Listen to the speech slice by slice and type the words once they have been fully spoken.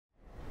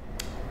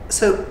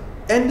So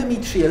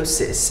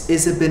endometriosis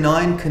is a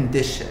benign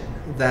condition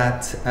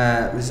that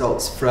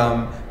results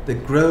from the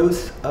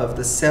growth of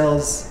the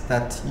cells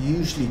that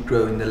usually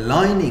grow in the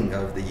lining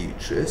of the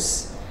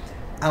uterus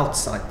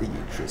outside the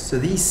uterus. So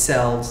these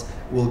cells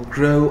will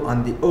grow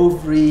on the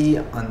ovary,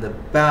 on the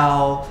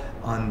bowel,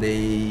 on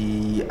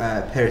the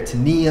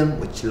peritoneum,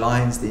 which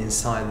lines the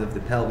inside of the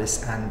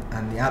pelvis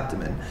and the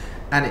abdomen,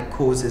 and it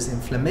causes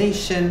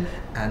inflammation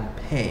and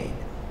pain.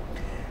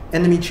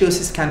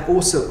 Endometriosis can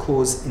also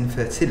cause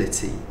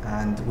infertility,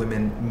 and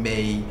women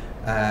may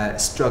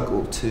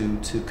struggle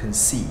to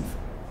conceive.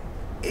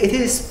 It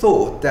is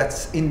thought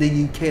that in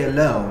the UK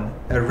alone,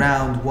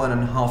 around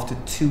 1.5 to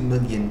 2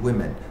 million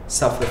women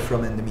suffer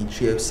from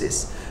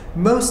endometriosis.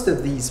 Most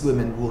of these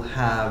women will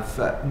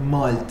have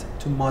mild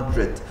to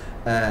moderate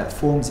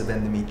forms of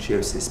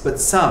endometriosis, but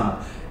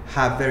some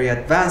have very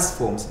advanced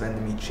forms of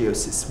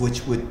endometriosis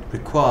which would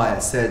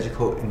require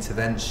surgical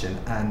intervention,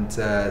 and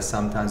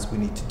sometimes we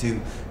need to do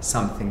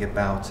something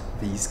about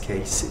these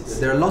cases.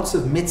 There are lots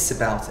of myths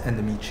about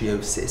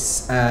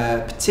endometriosis,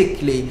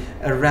 particularly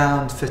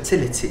around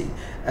fertility.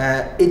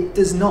 It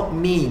does not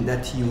mean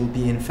that you will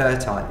be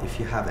infertile if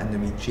you have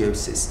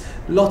endometriosis.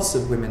 Lots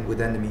of women with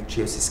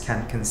endometriosis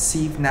can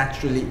conceive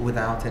naturally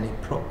without any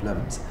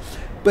problems.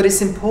 But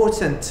it's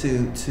important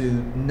to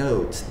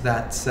note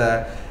that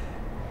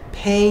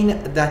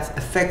pain that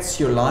affects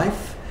your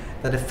life,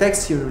 that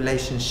affects your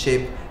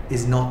relationship,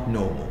 is not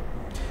normal.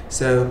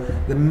 So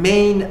the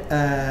main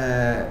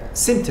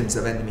symptoms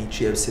of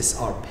endometriosis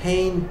are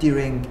pain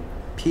during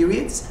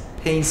periods,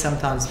 pain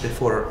sometimes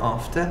before or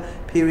after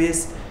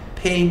periods,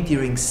 pain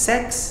during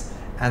sex,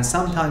 and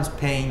sometimes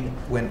pain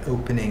when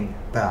opening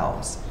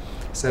bowels.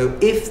 So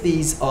if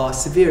these are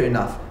severe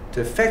enough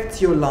to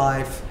affect your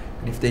life,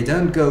 and if they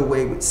don't go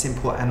away with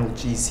simple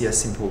analgesia,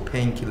 simple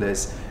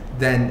painkillers,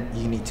 then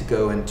you need to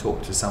go and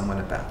talk to someone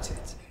about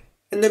it.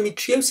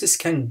 Endometriosis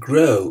can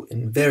grow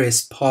in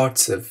various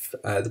parts of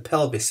the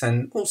pelvis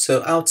and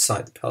also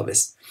outside the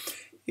pelvis.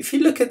 If you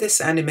look at this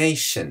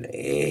animation,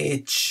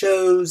 it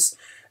shows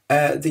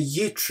the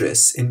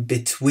uterus in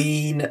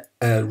between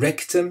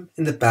rectum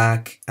in the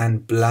back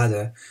and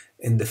bladder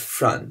in the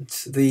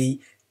front. The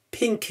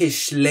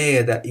pinkish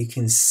layer that you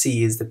can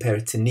see is the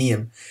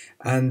peritoneum,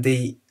 and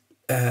the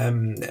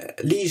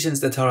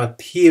lesions that are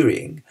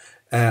appearing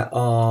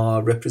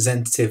are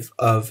representative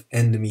of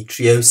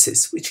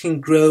endometriosis, which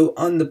can grow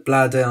on the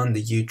bladder, on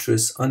the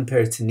uterus, on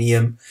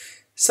peritoneum.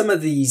 Some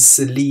of these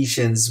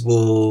lesions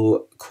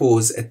will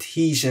cause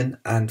adhesion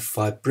and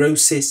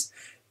fibrosis,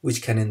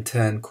 which can in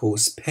turn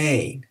cause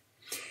pain.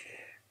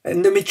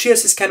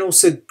 Endometriosis can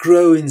also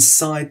grow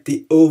inside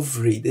the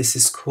ovary. This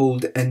is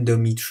called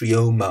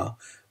endometrioma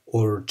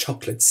or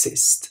chocolate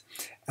cyst.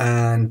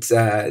 And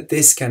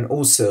this can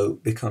also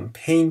become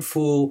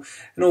painful,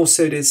 and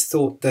also it is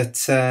thought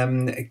that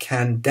it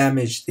can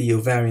damage the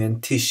ovarian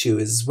tissue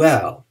as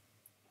well.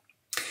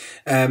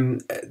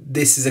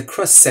 This is a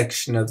cross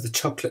section of the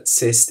chocolate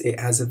cyst. It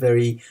has a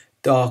very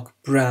dark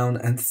brown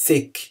and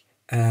thick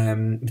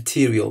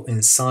material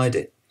inside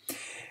it.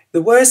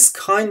 The worst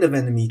kind of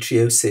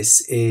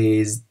endometriosis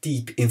is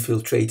deep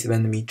infiltrative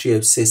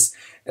endometriosis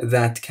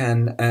that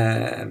can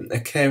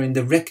occur in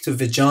the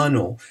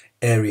rectovaginal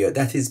area,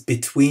 that is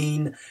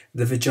between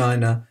the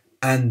vagina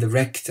and the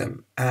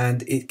rectum,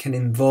 and it can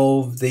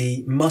involve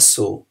the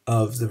muscle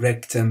of the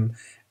rectum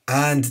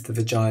and the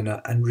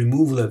vagina, and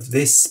removal of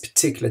this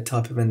particular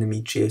type of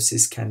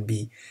endometriosis can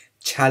be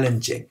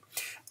challenging.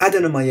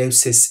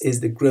 Adenomyosis is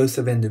the growth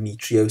of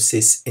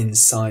endometriosis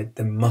inside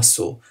the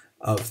muscle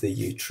of the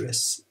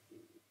uterus.